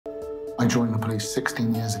I joined the police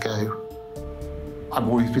 16 years ago. I've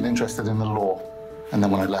always been interested in the law. And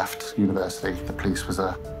then when I left university, the police was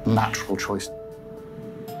a natural choice.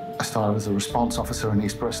 I started as a response officer in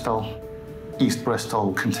East Bristol. East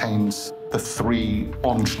Bristol contains the 3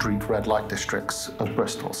 on-street red light districts of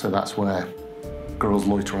Bristol. So that's where girls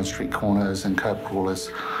loiter on street corners and curb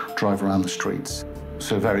crawlers drive around the streets.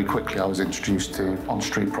 So very quickly I was introduced to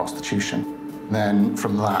on-street prostitution. Then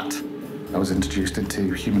from that, I was introduced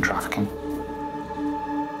into human trafficking.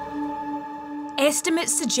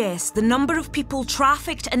 Estimates suggest the number of people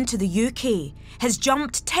trafficked into the UK has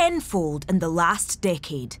jumped tenfold in the last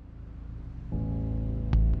decade.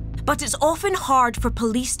 But it's often hard for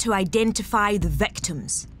police to identify the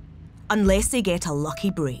victims, unless they get a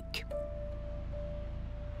lucky break.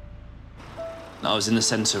 I was in the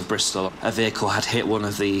centre of Bristol. A vehicle had hit one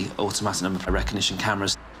of the automatic number recognition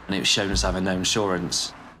cameras and it was shown as having no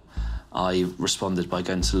insurance. I responded by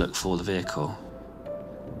going to look for the vehicle.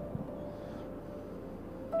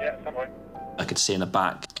 Yeah, somewhere. I could see in the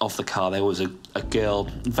back of the car there was a girl,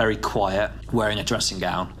 very quiet, wearing a dressing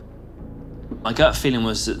gown. My gut feeling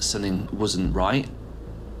was that something wasn't right.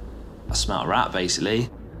 I smelled a rat, basically.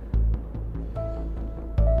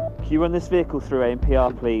 Can you run this vehicle through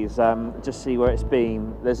ANPR, please? Just see where it's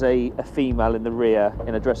been. There's a female in the rear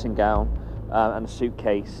in a dressing gown and a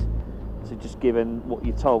suitcase. So just given what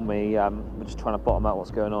you told me, we're just trying to bottom out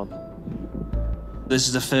what's going on. This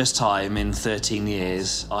is the first time in 13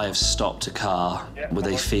 years I have stopped a car with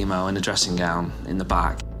a female in a dressing gown in the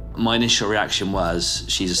back. My initial reaction was,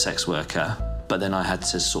 she's a sex worker, but then I had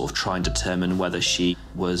to sort of try and determine whether she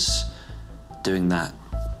was doing that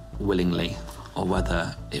willingly or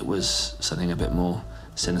whether it was something a bit more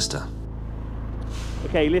sinister.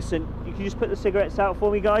 Okay, listen, you can just put the cigarettes out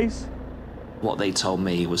for me, guys? What they told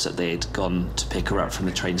me was that they'd gone to pick her up from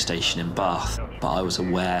the train station in Bath, but I was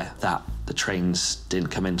aware that the trains didn't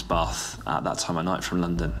come into Bath at that time of night from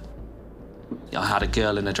London. I had a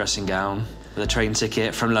girl in a dressing gown with a train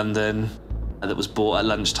ticket from London that was bought at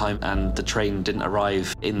lunchtime, and the train didn't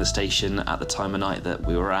arrive in the station at the time of night that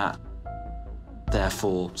we were at.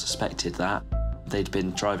 Therefore, suspected that they'd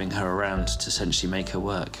been driving her around to essentially make her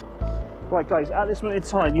work. Right, guys, at this moment in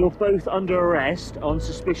time, you're both under arrest on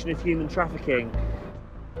suspicion of human trafficking.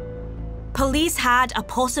 Police had a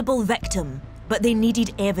possible victim, but they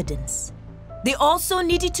needed evidence. They also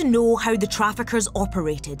needed to know how the traffickers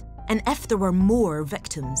operated and if there were more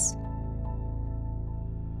victims.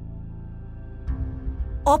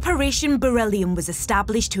 Operation Beryllium was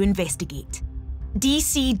established to investigate.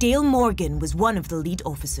 DC Dale Morgan was one of the lead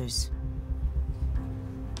officers.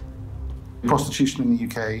 Prostitution in the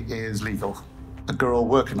UK is legal. A girl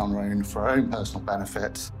working on her own for her own personal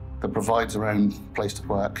benefit that provides her own place to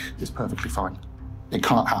work is perfectly fine. It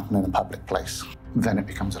can't happen in a public place. Then it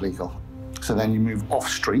becomes illegal. So then you move off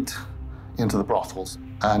street into the brothels,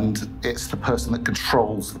 and it's the person that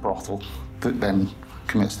controls the brothel that then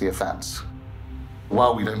commits the offence.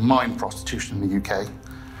 While we don't mind prostitution in the UK,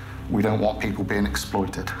 we don't want people being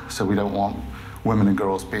exploited. So we don't want women and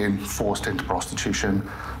girls being forced into prostitution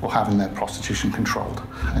or having their prostitution controlled.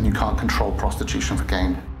 And you can't control prostitution for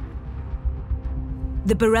gain.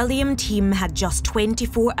 The Beryllium team had just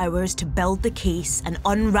 24 hours to build the case and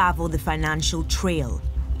unravel the financial trail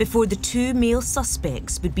before the 2 male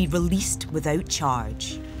suspects would be released without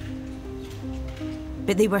charge.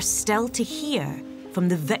 But they were still to hear from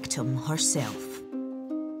the victim herself.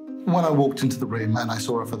 When I walked into the room and I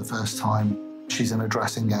saw her for the first time, she's in a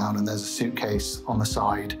dressing gown and there's a suitcase on the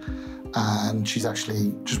side, and she's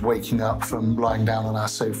actually just waking up from lying down on our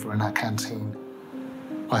sofa in our canteen.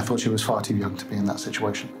 I thought she was far too young to be in that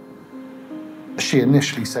situation. She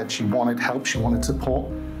initially said she wanted help, she wanted support.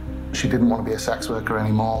 She didn't want to be a sex worker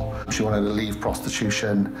anymore. She wanted to leave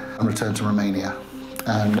prostitution and return to Romania.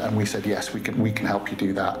 And we said, yes, we can help you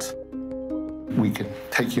do that. We can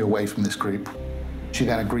take you away from this group. She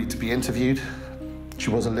then agreed to be interviewed.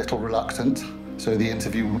 She was a little reluctant, so the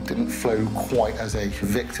interview didn't flow quite as a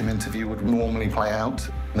victim interview would normally play out.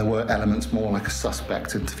 There were elements more like a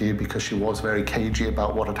suspect interview because she was very cagey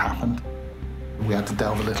about what had happened. We had to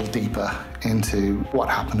delve a little deeper into what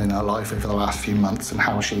happened in her life over the last few months and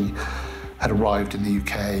how she had arrived in the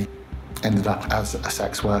UK, ended up as a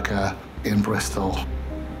sex worker in Bristol.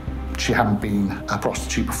 She hadn't been a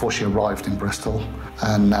prostitute before she arrived in Bristol,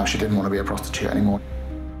 and now she didn't want to be a prostitute anymore.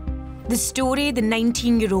 The story the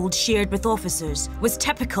 19-year-old shared with officers was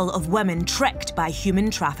typical of women tricked by human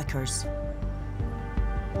traffickers.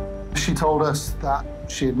 She told us that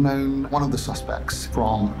she had known one of the suspects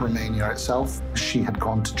from Romania itself. She had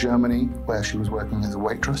gone to Germany, where she was working as a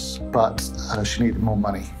waitress, but she needed more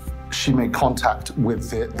money. She made contact with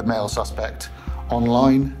the male suspect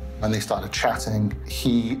online. When they started chatting,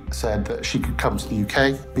 he said that she could come to the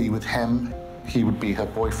UK, be with him. He would be her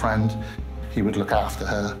boyfriend. He would look after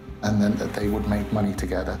her, and then that they would make money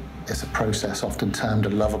together. It's a process often termed a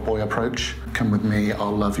lover-boy approach. Come with me,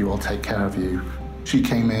 I'll love you, I'll take care of you. She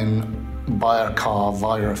came in by a car,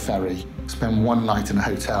 via a ferry, spent one night in a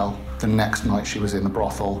hotel. The next night she was in the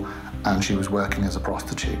brothel, and she was working as a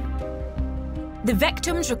prostitute. The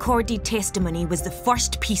victim's recorded testimony was the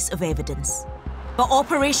first piece of evidence, but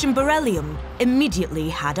Operation Beryllium immediately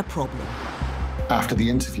had a problem. After the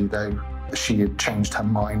interview, though, she had changed her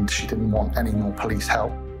mind. She didn't want any more police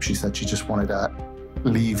help. She said she just wanted to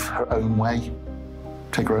leave her own way,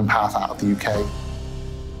 take her own path out of the UK.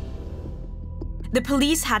 The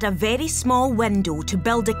police had a very small window to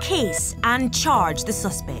build a case and charge the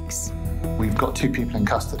suspects. We've got 2 people in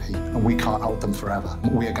custody, and we can't hold them forever.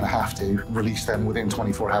 We are going to have to release them within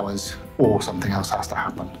 24 hours, or something else has to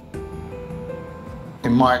happen.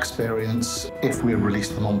 In my experience, if we release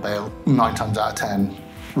them on bail, 9 times out of 10,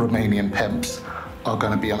 Romanian pimps are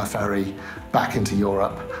going to be on a ferry back into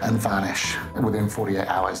Europe and vanish within 48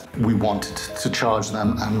 hours. We wanted to charge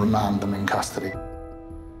them and remand them in custody.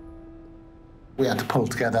 We had to pull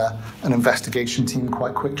together an investigation team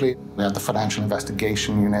quite quickly. We had the financial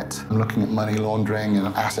investigation unit looking at money laundering and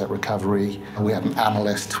asset recovery. We had an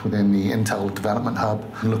analyst within the Intel Development Hub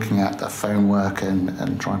looking at the phone work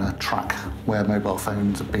and trying to track where mobile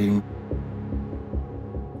phones have been.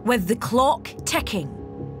 With the clock ticking,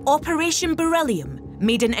 Operation Beryllium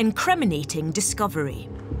made an incriminating discovery.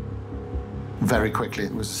 Very quickly,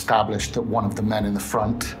 it was established that one of the men in the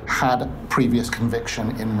front had a previous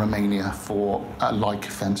conviction in Romania for a like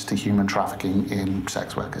offence to human trafficking in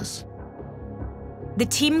sex workers. The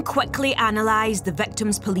team quickly analysed the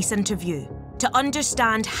victim's police interview to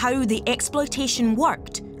understand how the exploitation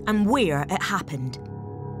worked and where it happened.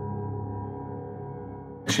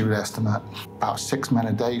 She would estimate about 6 men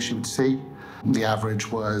a day she would see. The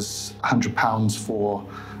average was £100 for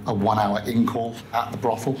a 1-hour in-call at the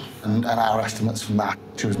brothel, and our estimates from that,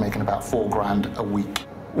 she was making about £4,000 a week.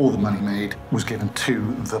 All the money made was given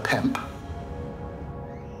to the pimp.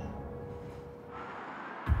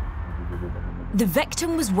 The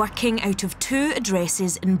victim was working out of 2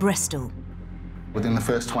 addresses in Bristol. Within the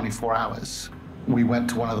first 24 hours, we went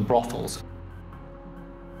to one of the brothels.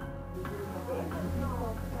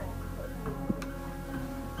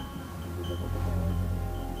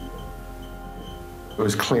 It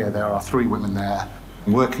was clear there are 3 women there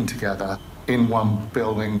working together in one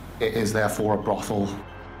building. It is therefore a brothel.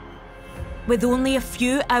 With only a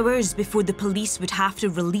few hours before the police would have to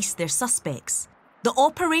release their suspects, the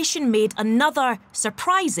operation made another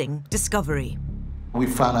surprising discovery. We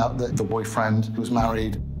found out that the boyfriend was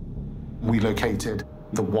married. We located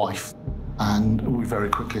the wife, and we very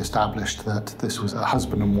quickly established that this was a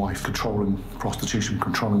husband and wife controlling prostitution,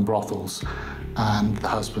 controlling brothels, and the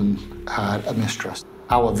husband had a mistress.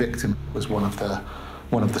 Our victim was one of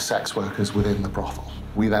the sex workers within the brothel.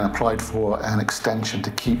 We then applied for an extension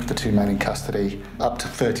to keep the 2 men in custody up to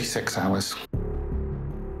 36 hours.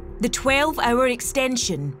 The 12-hour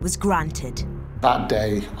extension was granted. That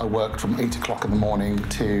day, I worked from 8 o'clock in the morning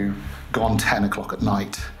to gone 10 o'clock at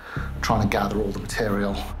night, trying to gather all the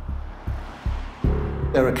material.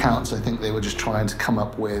 Their accounts, I think they were just trying to come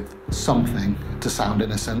up with something to sound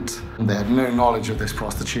innocent. They had no knowledge of this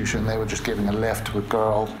prostitution. They were just giving a lift to a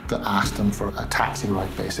girl that asked them for a taxi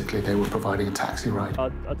ride, basically. They were providing a taxi ride.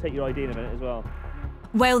 I'll take your ID in a minute as well.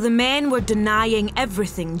 While the men were denying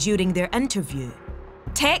everything during their interview,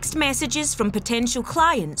 text messages from potential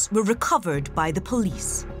clients were recovered by the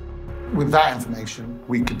police. With that information,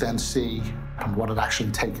 we could then see what had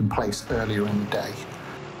actually taken place earlier in the day.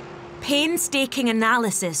 Painstaking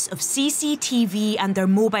analysis of CCTV and their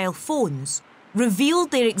mobile phones revealed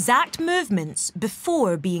their exact movements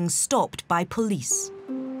before being stopped by police.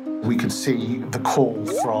 We could see the call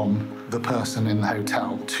from the person in the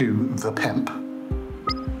hotel to the pimp.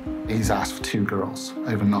 He's asked for 2 girls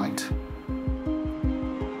overnight.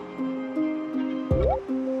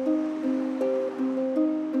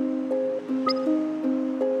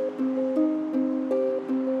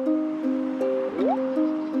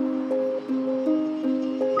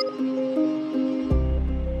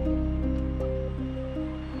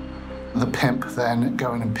 The pimp then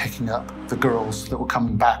going and picking up the girls that were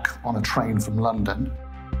coming back on a train from London,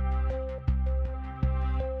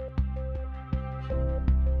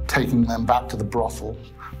 taking them back to the brothel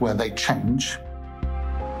where they change,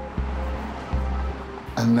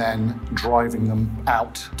 and then driving them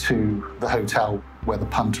out to the hotel where the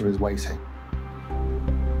punter is waiting.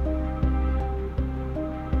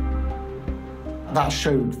 That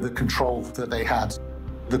showed the control that they had.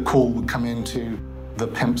 The call would come into the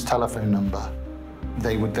pimp's telephone number.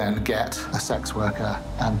 They would then get a sex worker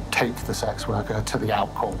and take the sex worker to the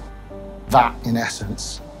out call. That, in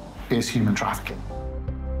essence, is human trafficking.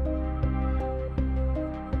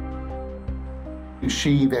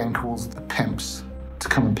 She then calls the pimps to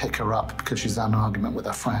come and pick her up because she's had an argument with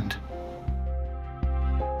her friend.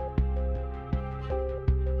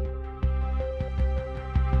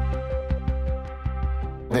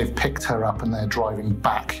 They've picked her up and they're driving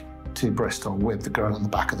back to Bristol with the girl in the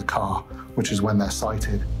back of the car, which is when they're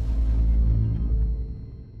sighted.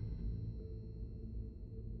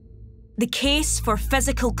 The case for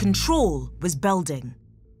physical control was building,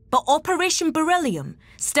 but Operation Beryllium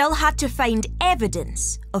still had to find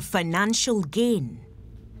evidence of financial gain.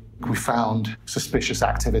 We found suspicious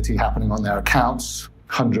activity happening on their accounts,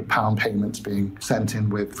 £100 payments being sent in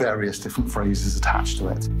with various different phrases attached to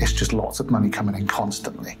it. It's just lots of money coming in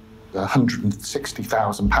constantly.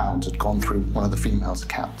 £160,000 had gone through one of the female's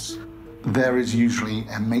accounts. There is usually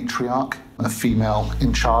a matriarch, a female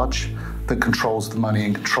in charge, that controls the money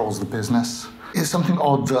and controls the business. It's something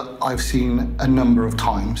odd that I've seen a number of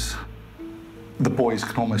times. The boys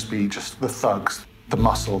can almost be just the thugs. The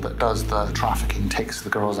muscle that does the trafficking takes the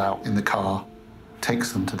girls out in the car,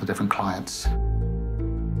 takes them to the different clients.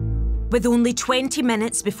 With only 20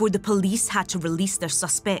 minutes before the police had to release their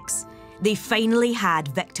suspects, they finally had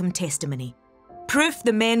victim testimony. Proof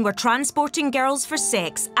the men were transporting girls for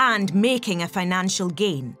sex and making a financial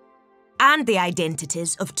gain. And the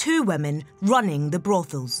identities of 2 women running the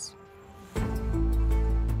brothels.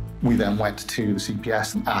 We then went to the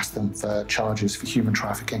CPS and asked them for charges for human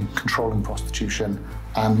trafficking, controlling prostitution,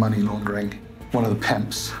 and money laundering. One of the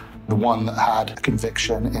pimps, the one that had a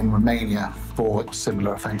conviction in Romania for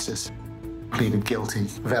similar offences, pleaded guilty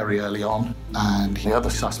very early on, and the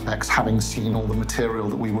other suspects, having seen all the material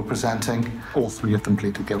that we were presenting, all 3 of them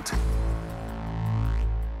pleaded guilty.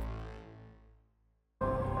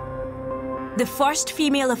 The first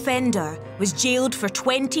female offender was jailed for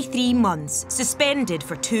 23 months, suspended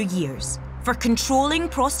for 2 years, for controlling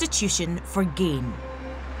prostitution for gain.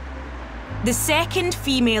 The second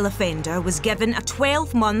female offender was given a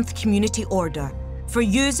 12-month community order for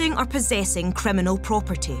using or possessing criminal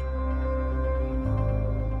property.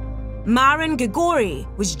 Maren Gregori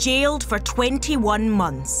was jailed for 21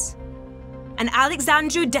 months. And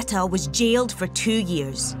Alexandru Ditta was jailed for 2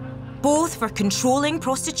 years, both for controlling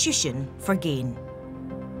prostitution for gain.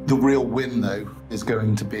 The real win, though, is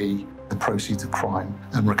going to be the proceeds of crime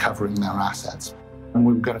and recovering their assets. And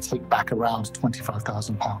we're going to take back around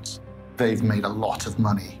 £25,000. They've made a lot of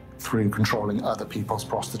money through controlling other people's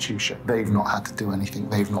prostitution. They've not had to do anything.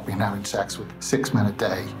 They've not been having sex with 6 men a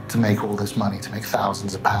day to make all this money, to make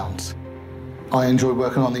thousands of pounds. I enjoy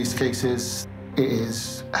working on these cases. It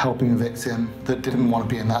is helping a victim that didn't want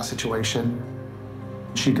to be in that situation.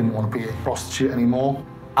 She didn't want to be a prostitute anymore.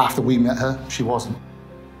 After we met her, she wasn't.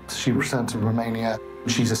 She returned to Romania.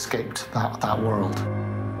 She's escaped that world.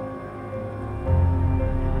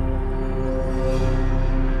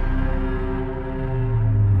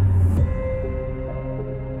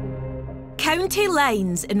 County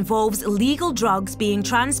lines involves illegal drugs being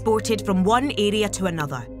transported from one area to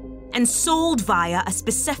another and sold via a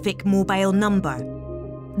specific mobile number,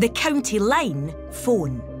 the county line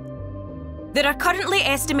phone. There are currently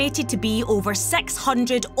estimated to be over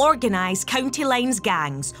 600 organised county lines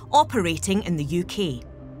gangs operating in the UK.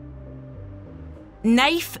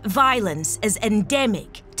 Knife violence is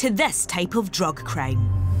endemic to this type of drug crime.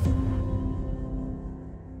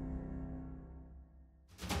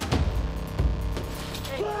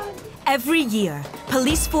 Every year,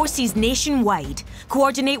 police forces nationwide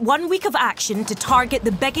coordinate 1 week of action to target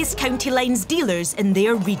the biggest county lines dealers in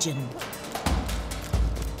their region.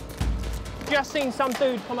 Just seen some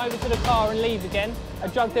dude come over to the car and leave again. A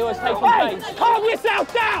drug deal has taken place. Calm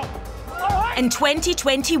yourself down! In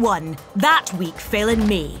 2021, that week fell in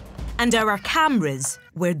May, and our cameras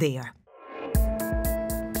were there.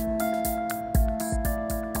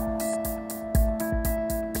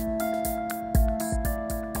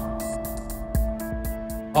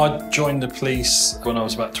 I joined the police when I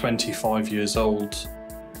was about 25 years old.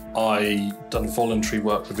 I done voluntary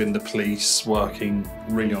work within the police, working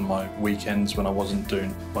really on my weekends when I wasn't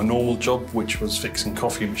doing my normal job, which was fixing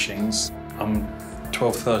coffee machines. I'm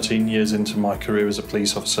 12, 13 years into my career as a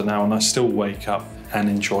police officer now, and I still wake up and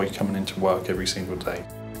enjoy coming into work every single day.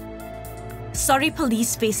 Surrey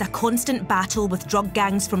police face a constant battle with drug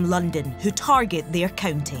gangs from London who target their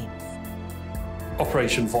county.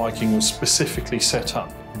 Operation Viking was specifically set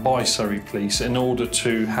up by Surrey Police in order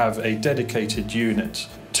to have a dedicated unit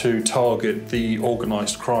to target the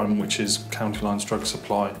organised crime, which is County Lines drug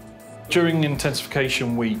supply. During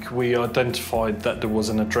intensification week, we identified that there was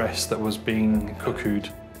an address that was being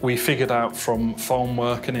cuckooed. We figured out from phone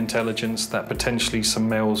work and intelligence that potentially some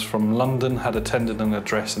males from London had attended an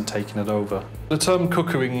address and taken it over. The term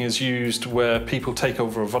cuckooing is used where people take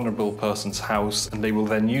over a vulnerable person's house and they will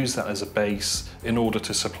then use that as a base in order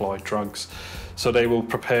to supply drugs. So they will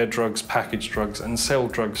prepare drugs, package drugs and sell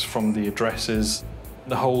drugs from the addresses.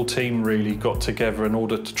 The whole team really got together in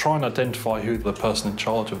order to try and identify who the person in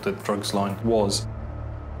charge of the drugs line was.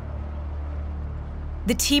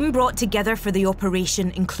 The team brought together for the operation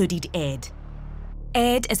included Ed.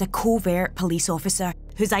 Ed is a covert police officer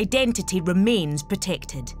whose identity remains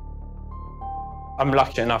protected. I'm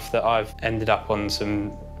lucky enough that I've ended up on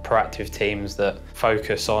some proactive teams that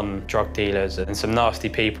focus on drug dealers and some nasty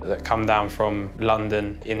people that come down from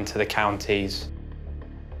London into the counties.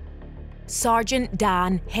 Sergeant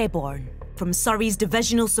Dan Heborn from Surrey's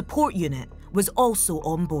Divisional Support Unit was also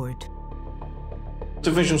on board.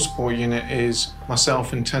 Divisional Support Unit is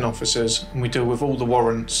myself and 10 officers, and we deal with all the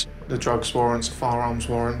warrants, the drugs warrants, the firearms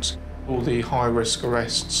warrants, all the high-risk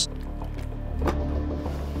arrests.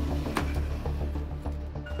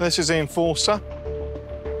 This is the Enforcer.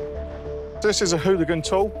 This is a hooligan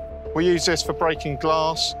tool. We use this for breaking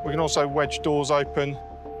glass. We can also wedge doors open.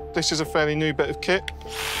 This is a fairly new bit of kit,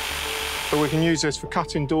 but we can use this for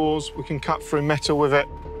cutting doors. We can cut through metal with it.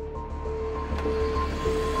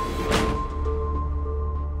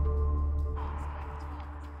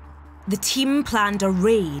 The team planned a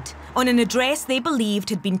raid on an address they believed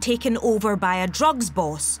had been taken over by a drugs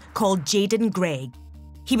boss called Jaden Gregg.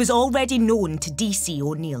 He was already known to DC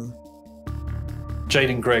O'Neill.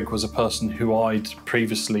 Jaden Gregg was a person who I'd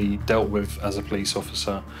previously dealt with as a police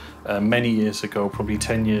officer many years ago, probably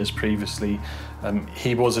 10 years previously.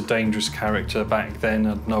 He was a dangerous character back then,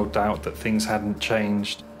 and no doubt that things hadn't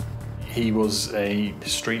changed. He was a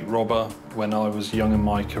street robber when I was young in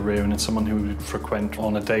my career, and it's someone who would frequent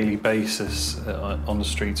on a daily basis on the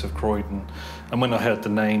streets of Croydon. And when I heard the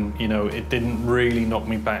name, you know, it didn't really knock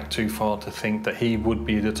me back too far to think that he would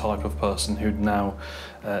be the type of person who'd now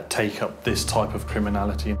take up this type of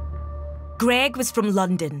criminality. Gregg was from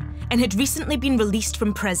London and had recently been released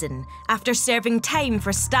from prison after serving time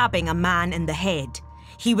for stabbing a man in the head.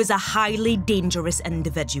 He was a highly dangerous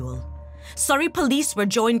individual. Surrey police were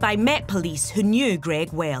joined by Met Police, who knew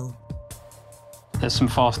Gregg well. There's some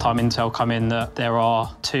fast-time intel come in that there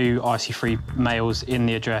are 2 IC3 males in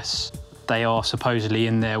the address. They are supposedly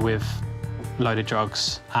in there with loaded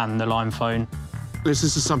drugs and the line phone. This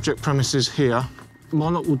is the subject premises here.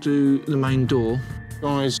 Monarch will do the main door.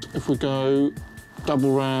 Guys, if we go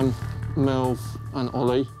double ram, Melv and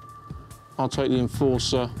Ollie, I'll take the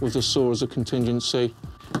Enforcer with the saw as a contingency.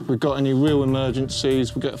 If we've got any real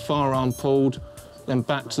emergencies, we'll get a firearm pulled, then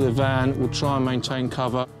back to the van, we'll try and maintain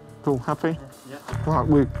cover. Cool, happy? Yeah. Right,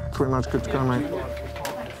 we're pretty much good to go, mate.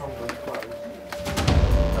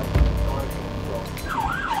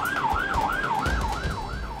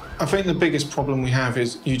 I think the biggest problem we have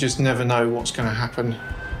is you just never know what's going to happen.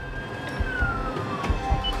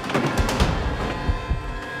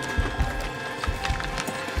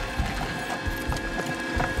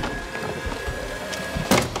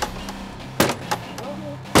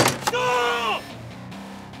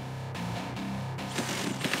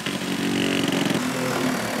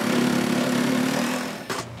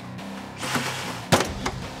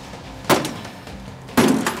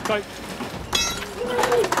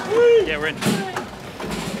 Yeah, we're in.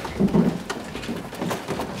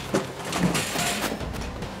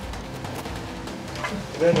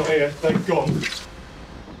 They're not here, they've gone.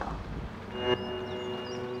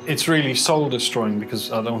 It's really soul-destroying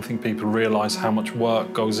because I don't think people realise how much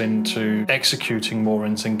work goes into executing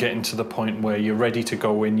warrants and getting to the point where you're ready to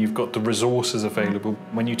go in, you've got the resources available.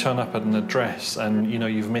 When you turn up at an address and, you know,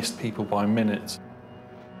 you've missed people by minutes.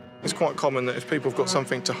 It's quite common that if people have got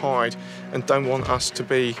something to hide and don't want us to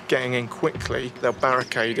be getting in quickly, they'll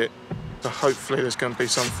barricade it. So hopefully there's going to be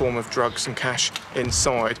some form of drugs and cash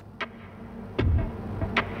inside.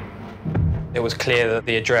 It was clear that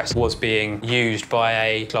the address was being used by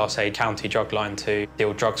a Class A county drug line to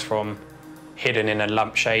deal drugs from. Hidden in a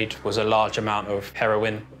lampshade was a large amount of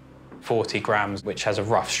heroin, 40 grams, which has a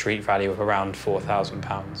rough street value of around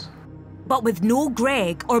 £4,000. But with no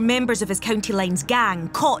Gregg or members of his County Lines gang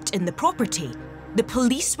caught in the property, the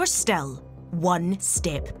police were still one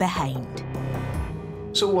step behind.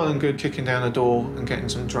 It's all well and good kicking down a door and getting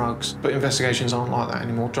some drugs, but investigations aren't like that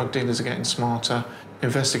anymore. Drug dealers are getting smarter,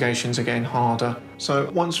 investigations are getting harder. So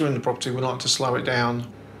once we're in the property, we like to slow it down.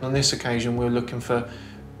 On this occasion, we're looking for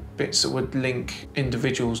bits that would link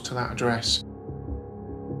individuals to that address.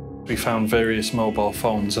 We found various mobile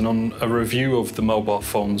phones, and on a review of the mobile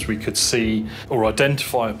phones we could see or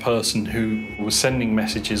identify a person who was sending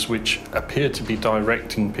messages which appeared to be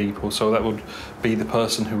directing people. So that would be the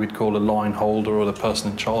person who we'd call a line holder or the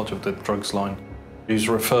person in charge of the drugs line, who's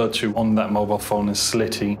referred to on that mobile phone as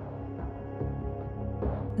Slitty.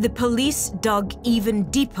 The police dug even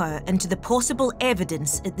deeper into the possible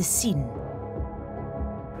evidence at the scene.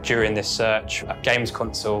 During this search, a games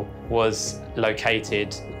console was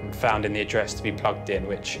located and found in the address to be plugged in,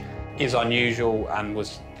 which is unusual and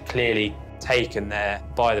was clearly taken there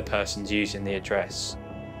by the persons using the address.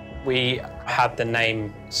 We had the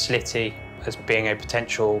name Slitty as being a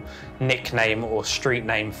potential nickname or street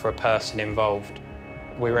name for a person involved.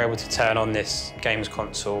 We were able to turn on this games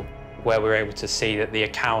console where we were able to see that the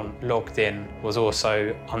account logged in was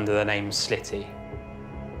also under the name Slitty.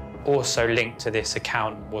 Also linked to this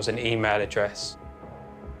account was an email address.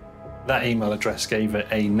 That email address gave it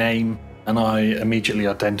a name, and I immediately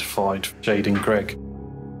identified Jaden Gregg.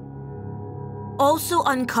 Also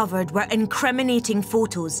uncovered were incriminating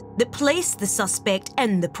photos that placed the suspect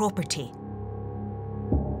in the property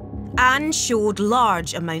and showed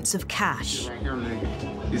large amounts of cash. Right here,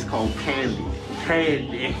 nigga. It's called candy.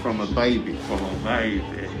 Candy from a baby.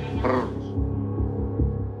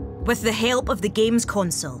 With the help of the games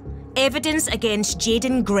console, evidence against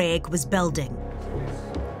Jaden Gregg was building.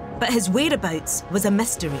 But his whereabouts was a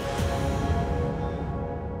mystery.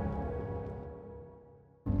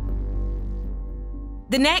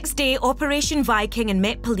 The next day, Operation Viking and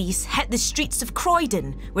Met Police hit the streets of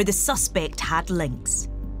Croydon, where the suspect had links.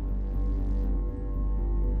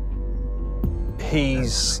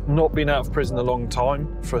 He's not been out of prison a long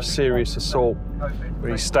time for a serious assault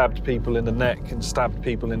where he stabbed people in the neck and stabbed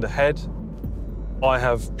people in the head. I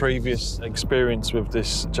have previous experience with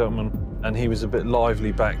this gentleman, and he was a bit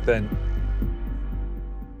lively back then.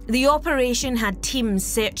 The operation had teams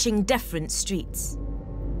searching different streets.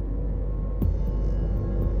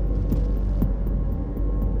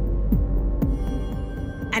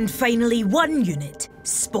 And finally, one unit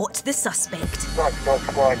spot the suspect.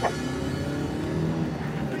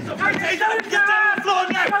 Get down on the floor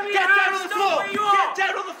now! Get down on the floor! Get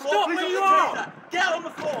down on the floor! Please, on the taser! Get on the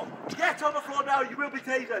floor! Get on the floor now! You will be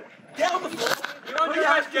tasered! Get on the floor! You're on your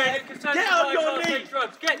ass, Get on your knees!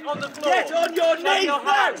 Get on the floor! Get on your knees now!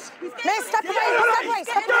 Let's step away!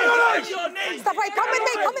 Step away! Step away! Come with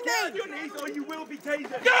me! Come with me! Get on your knees or you will be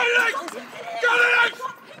tasered! Get on the legs!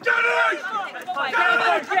 Get on the legs! Get on the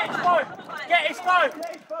legs! Get his phone!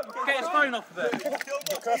 Get his phone off of it!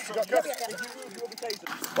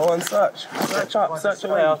 Go on, search. Search up. Search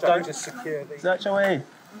away. Don't just secure these. Search away.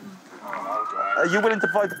 Are you willing to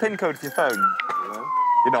provide the PIN code for your phone? Yeah.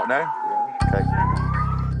 You're not now? Yeah. Okay.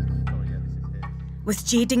 With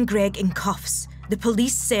Jaden Gregg in cuffs, the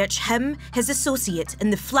police search him, his associate,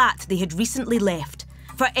 and the flat they had recently left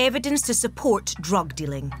for evidence to support drug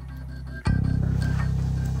dealing.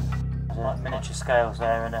 There's like miniature scales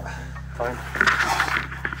there, isn't it? Phone.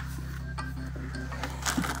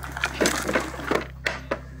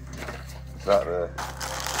 That there.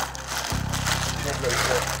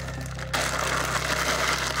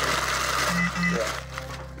 Yeah.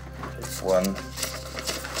 1,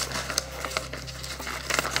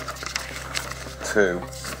 2.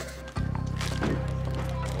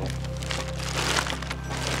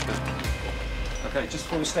 Okay, just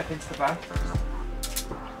before we step into the van.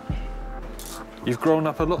 You've grown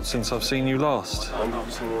up a lot since I've seen you last. I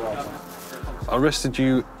arrested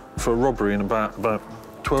you for a robbery in about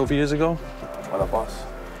 12 years ago. On a bus.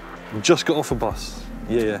 Just got off a bus.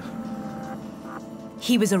 Yeah.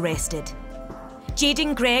 He was arrested.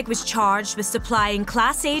 Jaden Gregg was charged with supplying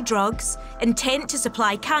Class A drugs, intent to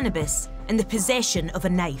supply cannabis, and the possession of a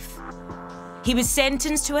knife. He was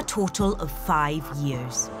sentenced to a total of 5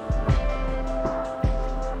 years.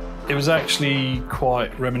 It was actually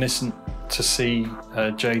quite reminiscent to see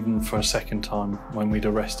Jaden for a second time when we'd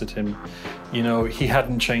arrested him. You know, he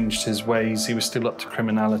hadn't changed his ways, he was still up to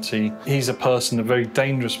criminality. He's a person, a very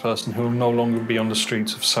dangerous person, who will no longer be on the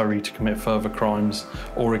streets of Surrey to commit further crimes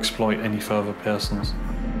or exploit any further persons.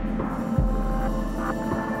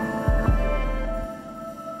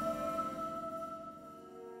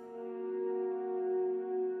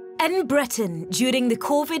 In Britain, during the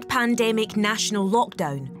COVID pandemic national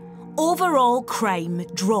lockdown, overall crime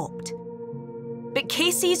dropped. But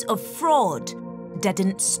cases of fraud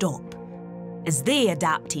didn't stop, as they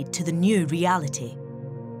adapted to the new reality.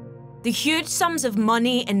 The huge sums of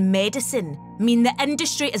money in medicine mean the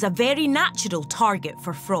industry is a very natural target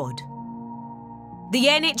for fraud. The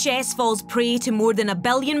NHS falls prey to more than £1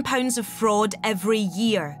 billion of fraud every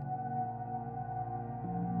year.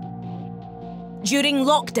 During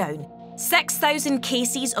lockdown, 6,000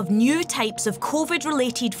 cases of new types of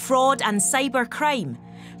COVID-related fraud and cybercrime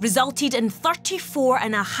resulted in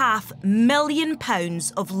 £34.5 million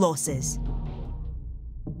of losses.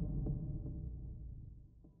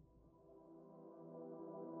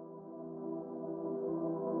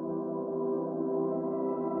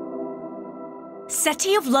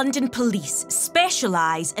 City of London Police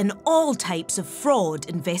specialise in all types of fraud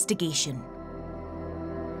investigation.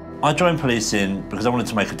 I joined policing because I wanted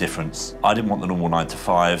to make a difference. I didn't want the normal 9 to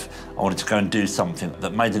 5. I wanted to go and do something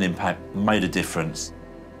that made an impact, made a difference.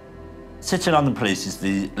 City of London Police is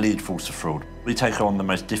the lead force of fraud. We take on the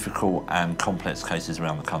most difficult and complex cases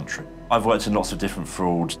around the country. I've worked in lots of different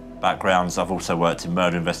fraud backgrounds. I've also worked in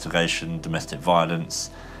murder investigation, domestic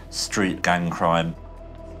violence, street gang crime.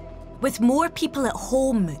 With more people at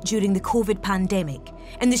home during the COVID pandemic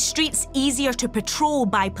and the streets easier to patrol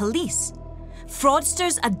by police,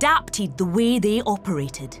 fraudsters adapted the way they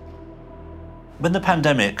operated. When the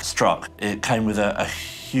pandemic struck, it came with a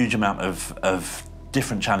huge amount of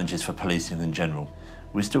different challenges for policing in general.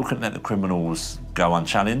 We still couldn't let the criminals go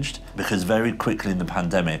unchallenged because very quickly in the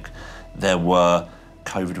pandemic, there were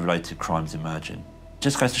COVID-related crimes emerging.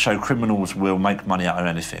 Just goes to show criminals will make money out of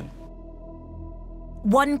anything.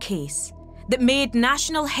 One case that made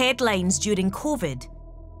national headlines during COVID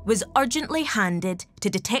was urgently handed to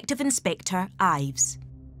Detective Inspector Ives.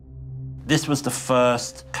 This was the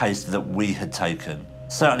first case that we had taken.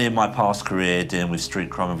 Certainly in my past career dealing with street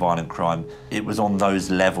crime and violent crime, it was on those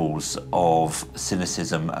levels of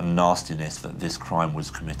cynicism and nastiness that this crime was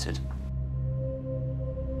committed.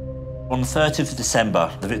 On the 30th of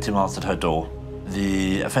December, the victim answered her door.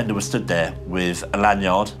 The offender was stood there with a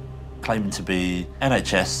lanyard, claiming to be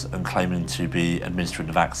NHS and claiming to be administering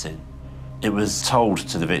the vaccine. It was told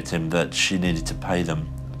to the victim that she needed to pay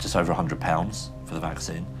them just over £100 for the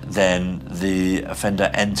vaccine. Then the offender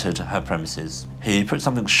entered her premises. He put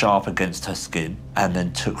something sharp against her skin and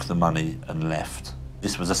then took the money and left.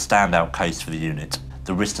 This was a standout case for the unit.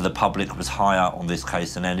 The risk to the public was higher on this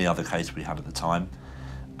case than any other case we had at the time,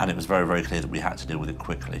 and it was very, very clear that we had to deal with it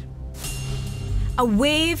quickly. A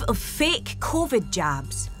wave of fake COVID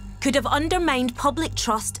jabs could have undermined public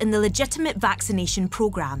trust in the legitimate vaccination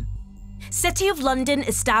programme. City of London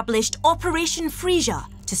established Operation Freesia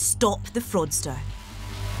to stop the fraudster.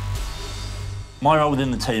 My role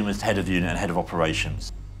within the team is head of unit and head of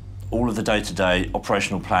operations. All of the day-to-day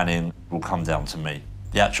operational planning will come down to me.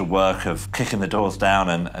 The actual work of kicking the doors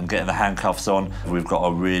down and getting the handcuffs on, we've got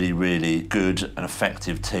a really, really good and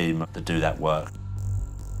effective team that do that work.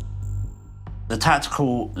 The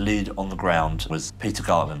tactical lead on the ground was Peter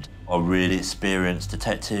Gartland, a really experienced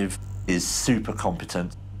detective. He's super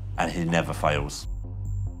competent and he never fails.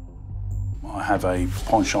 I have a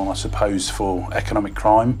penchant, I suppose, for economic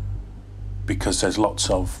crime because there's lots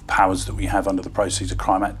of powers that we have under the Proceeds of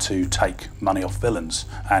Crime Act to take money off villains,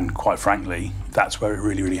 and quite frankly, that's where it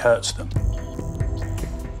really, really hurts them.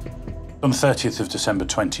 On the 30th of December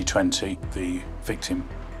 2020, the victim,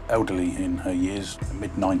 elderly in her years,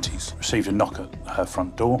 mid-90s, received a knock at her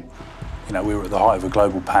front door. You know, we were at the height of a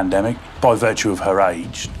global pandemic. By virtue of her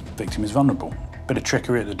age, the victim is vulnerable. Bit of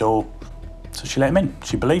trickery at the door, so she let him in.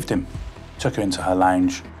 She believed him. Took her into her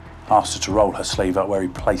lounge, asked her to roll her sleeve up where he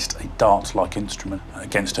placed a dart-like instrument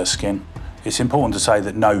against her skin. It's important to say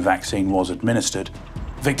that no vaccine was administered.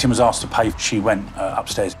 The victim was asked to pay. She went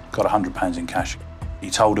upstairs, got £100 in cash. He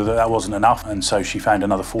told her that that wasn't enough, and so she found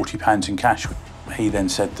another £40 in cash. He then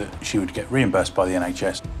said that she would get reimbursed by the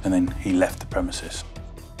NHS, and then he left the premises.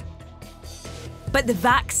 But the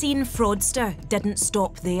vaccine fraudster didn't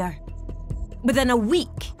stop there. Within a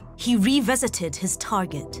week, he revisited his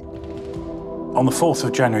target. On the 4th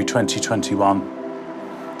of January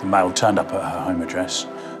 2021, the mail turned up at her home address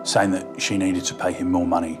saying that she needed to pay him more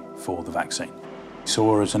money for the vaccine. He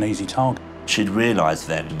saw her as an easy target. She'd realised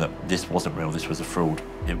then that this wasn't real, this was a fraud.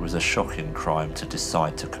 It was a shocking crime to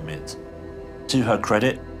decide to commit. To her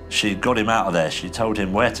credit, she got him out of there. She told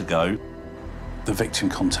him where to go. The victim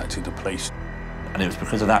contacted the police. And it was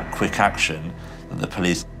because of that quick action that the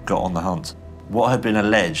police got on the hunt. What had been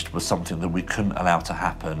alleged was something that we couldn't allow to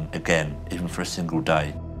happen again, even for a single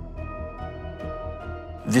day.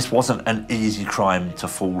 This wasn't an easy crime to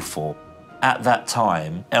fall for. At that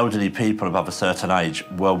time, elderly people above a certain age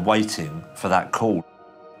were waiting for that call.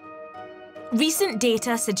 Recent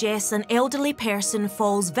data suggests an elderly person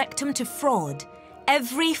falls victim to fraud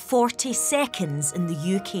every 40 seconds in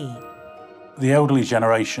the UK. The elderly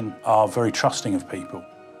generation are very trusting of people.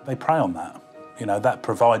 They prey on that. You know, that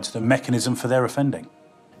provides the mechanism for their offending.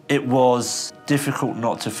 It was difficult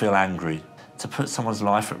not to feel angry, to put someone's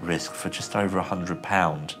life at risk for just over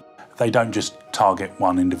 £100. They don't just target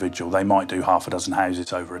one individual, they might do half a dozen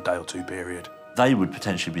houses over a day or two period. They would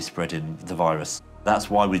potentially be spreading the virus. That's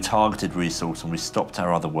why we targeted Resource and we stopped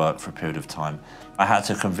our other work for a period of time. I had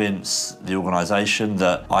to convince the organisation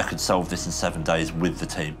that I could solve this in 7 days with the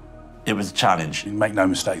team. It was a challenge. Make no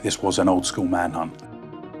mistake, this was an old school manhunt.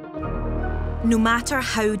 No matter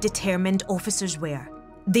how determined officers were,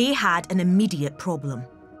 they had an immediate problem.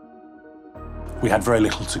 We had very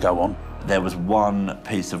little to go on. There was one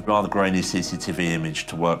piece of rather grainy CCTV image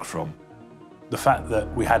to work from. The fact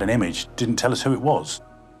that we had an image didn't tell us who it was.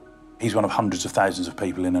 He's one of hundreds of thousands of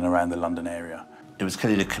people in and around the London area. It was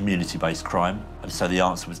clearly a community-based crime, and so the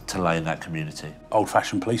answer was to lay in that community.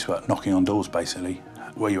 Old-fashioned police work, knocking on doors, basically.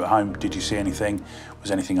 Were you at home? Did you see anything?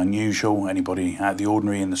 Was anything unusual? Anybody out of the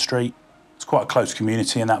ordinary in the street? It's quite a close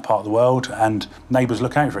community in that part of the world, and neighbours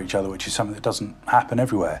look out for each other, which is something that doesn't happen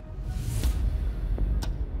everywhere.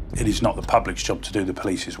 It is not the public's job to do the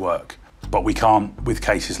police's work, but we can't, with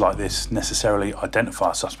cases like this, necessarily identify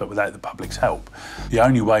a suspect without the public's help. The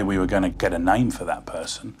only way we were going to get a name for that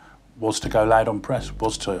person was to go loud on press,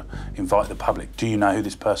 was to invite the public. Do you know who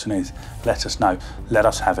this person is? Let us know. Let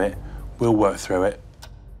us have it. We'll work through it.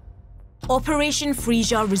 Operation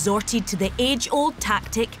Frisia resorted to the age-old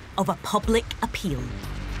tactic of a public appeal.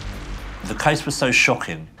 The case was so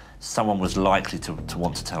shocking, someone was likely to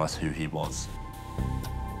want to tell us who he was.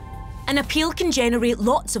 An appeal can generate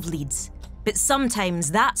lots of leads, but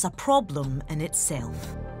sometimes that's a problem in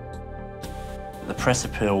itself. The press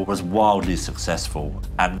appeal was wildly successful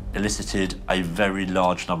and elicited a very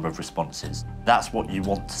large number of responses. That's what you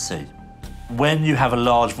want to see. When you have a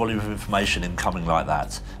large volume of information incoming like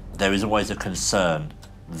that, there is always a concern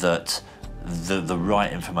that the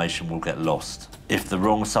right information will get lost. If the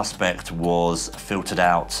wrong suspect was filtered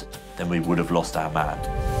out, then we would have lost our man.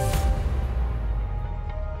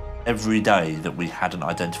 Every day that we hadn't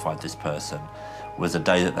identified this person was a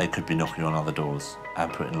day that they could be knocking on other doors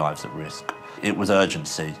and putting lives at risk. It was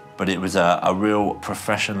urgency, but it was a real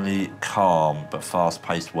professionally calm but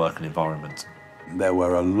fast-paced working environment. There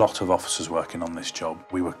were a lot of officers working on this job.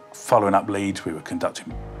 We were following up leads, we were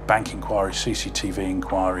conducting bank inquiries, CCTV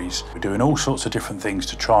inquiries. We're doing all sorts of different things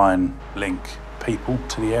to try and link people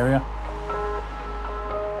to the area.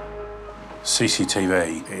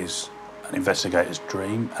 CCTV is an investigator's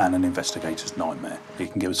dream and an investigator's nightmare.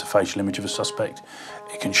 It can give us a facial image of a suspect.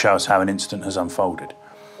 It can show us how an incident has unfolded.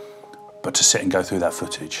 But to sit and go through that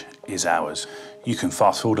footage is hours. You can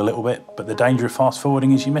fast forward a little bit, but the danger of fast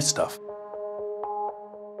forwarding is you miss stuff.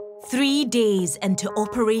 3 days into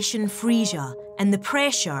Operation Frisia, and the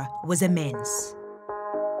pressure was immense.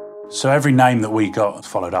 So every name that we got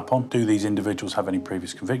followed up on. Do these individuals have any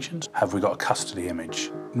previous convictions? Have we got a custody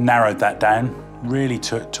image? Narrowed that down, really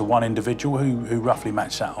to one individual who roughly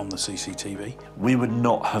matched that on the CCTV. We would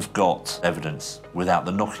not have got evidence without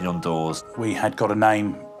the knocking on doors. We had got a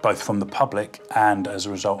name both from the public and as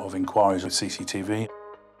a result of inquiries with CCTV.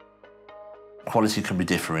 Quality can be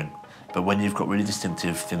different, but when you've got really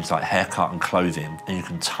distinctive things like haircut and clothing, and you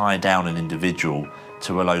can tie down an individual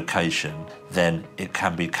to a location, then it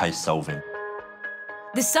can be case solving.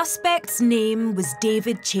 The suspect's name was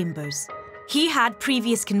David Chambers. He had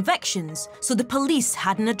previous convictions, so the police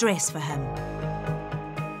had an address for him.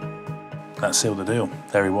 That sealed the deal.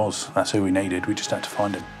 There he was. That's who we needed. We just had to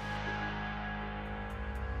find him.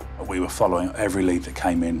 We were following every lead that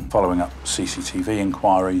came in, following up CCTV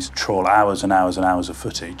inquiries, trawl hours and hours and hours of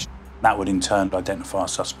footage. That would in turn identify a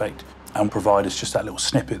suspect and provide us just that little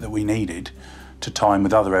snippet that we needed to tie in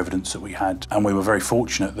with other evidence that we had. And we were very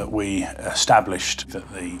fortunate that we established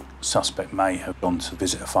that the suspect may have gone to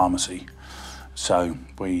visit a pharmacy. So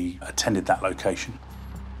we attended that location.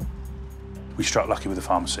 We struck lucky with the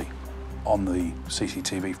pharmacy. On the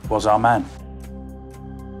CCTV was our man.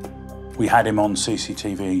 We had him on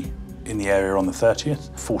CCTV in the area on the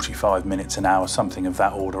 30th, 45 minutes, an hour, something of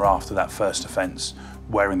that order after that first offence,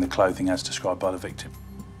 wearing the clothing as described by the victim.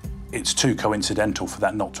 It's too coincidental for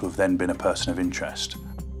that not to have then been a person of interest.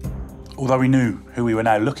 Although we knew who we were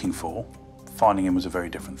now looking for, finding him was a very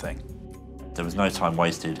different thing. There was no time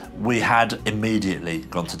wasted. We had immediately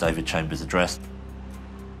gone to David Chambers' address.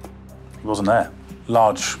 He wasn't there.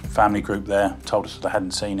 Large family group there, told us that they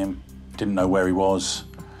hadn't seen him, didn't know where he was.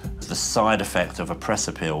 The side effect of a press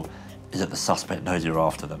appeal is that the suspect knows you're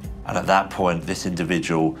after them. And at that point, this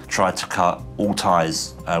individual tried to cut all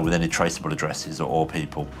ties with any traceable addresses or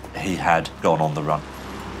people. He had gone on the run.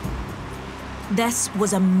 This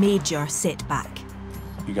was a major setback.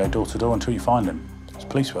 You go door to door until you find him. It's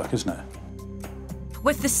police work, isn't it?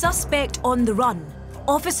 With the suspect on the run,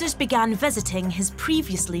 officers began visiting his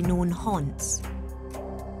previously known haunts.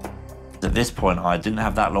 At this point, I didn't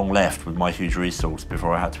have that long left with my huge resource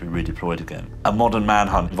before I had to be redeployed again. A modern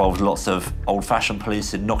manhunt involves lots of old-fashioned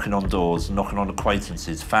policing, knocking on doors, knocking on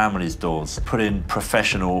acquaintances, families' doors, putting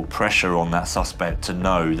professional pressure on that suspect to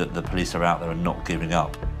know that the police are out there and not giving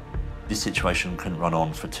up. This situation couldn't run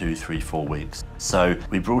on for 2, 3, 4 weeks. So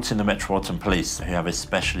we brought in the Metropolitan Police, who have a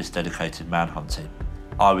specialist dedicated manhunt team.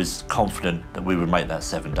 I was confident that we would make that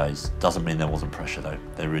 7 days. Doesn't mean there wasn't pressure though,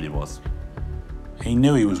 there really was. He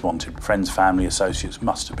knew he was wanted. Friends, family, associates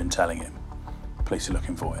must have been telling him, police are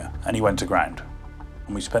looking for you. And he went to ground.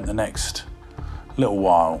 And we spent the next little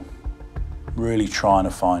while really trying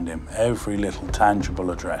to find him. Every little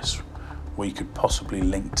tangible address we could possibly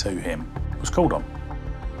link to him was called on.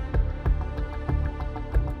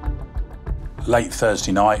 Late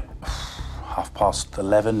Thursday night,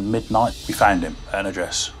 11:30, midnight, we found him at an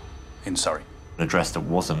address in Surrey. An address that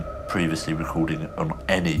wasn't previously recorded on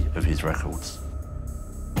any of his records.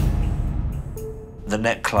 The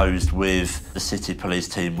net closed with the City Police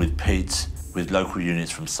team, with Pete, with local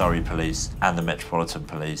units from Surrey Police and the Metropolitan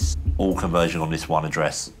Police, all converging on this one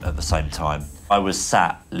address at the same time. I was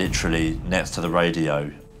sat literally next to the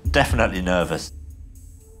radio, definitely nervous.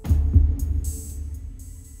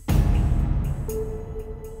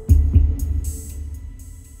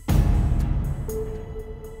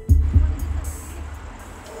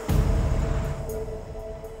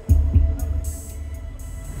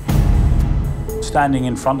 Standing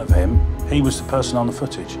in front of him, he was the person on the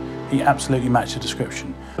footage. He absolutely matched the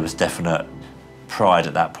description. There was definite pride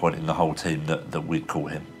at that point in the whole team that we'd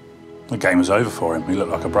caught him. The game was over for him. He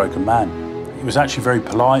looked like a broken man. He was actually very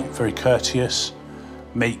polite, very courteous,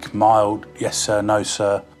 meek, mild, yes sir, no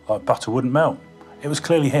sir, like butter wouldn't melt. It was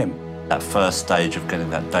clearly him. That first stage of getting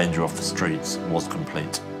that danger off the streets was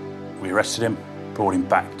complete. We arrested him, brought him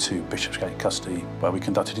back to Bishopsgate custody, where we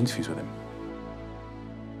conducted interviews with him.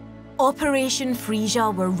 Operation Frisia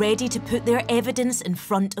were ready to put their evidence in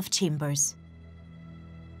front of Chambers.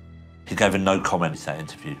 He gave a no comment to that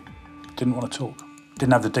interview. Didn't want to talk.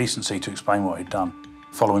 Didn't have the decency to explain what he'd done.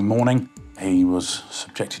 Following morning, he was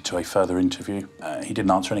subjected to a further interview. He didn't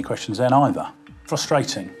answer any questions then either.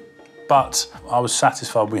 Frustrating, but I was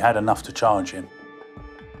satisfied we had enough to charge him.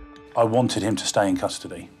 I wanted him to stay in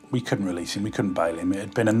custody. We couldn't release him, we couldn't bail him. It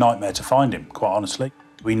had been a nightmare to find him, quite honestly.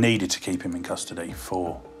 We needed to keep him in custody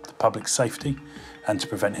for the public's safety and to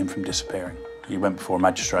prevent him from disappearing. He went before a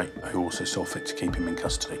magistrate who also saw fit to keep him in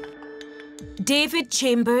custody. David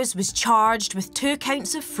Chambers was charged with 2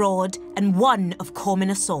 counts of fraud and 1 of common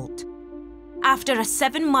assault. After a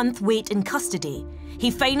 7-month wait in custody,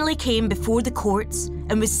 he finally came before the courts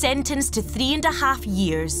and was sentenced to 3.5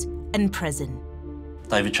 years in prison.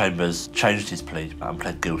 David Chambers changed his plea and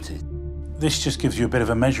pled guilty. This just gives you a bit of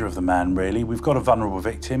a measure of the man, really. We've got a vulnerable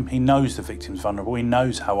victim. He knows the victim's vulnerable. He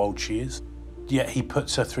knows how old she is. Yet he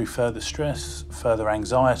puts her through further stress, further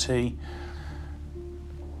anxiety.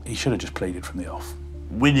 He should have just pleaded from the off.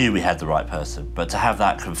 We knew we had the right person, but to have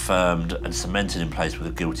that confirmed and cemented in place with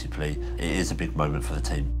a guilty plea, it is a big moment for the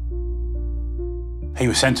team. He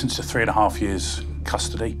was sentenced to 3.5 years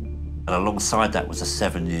custody. And alongside that was a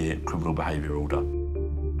 7-year criminal behaviour order.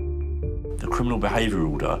 The criminal behaviour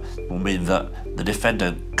order will mean that the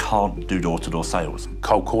defendant can't do door-to-door sales.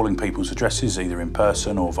 Cold calling people's addresses, either in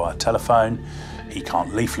person or via telephone. He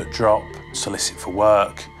can't leaflet drop, solicit for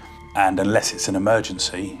work, and unless it's an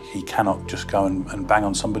emergency, he cannot just go and bang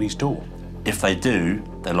on somebody's door. If they do,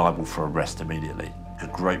 they're liable for arrest immediately. A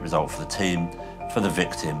great result for the team, for the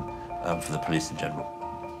victim, and for the police in general.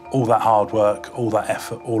 All that hard work, all that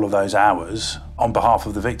effort, all of those hours, on behalf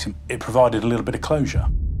of the victim, it provided a little bit of closure.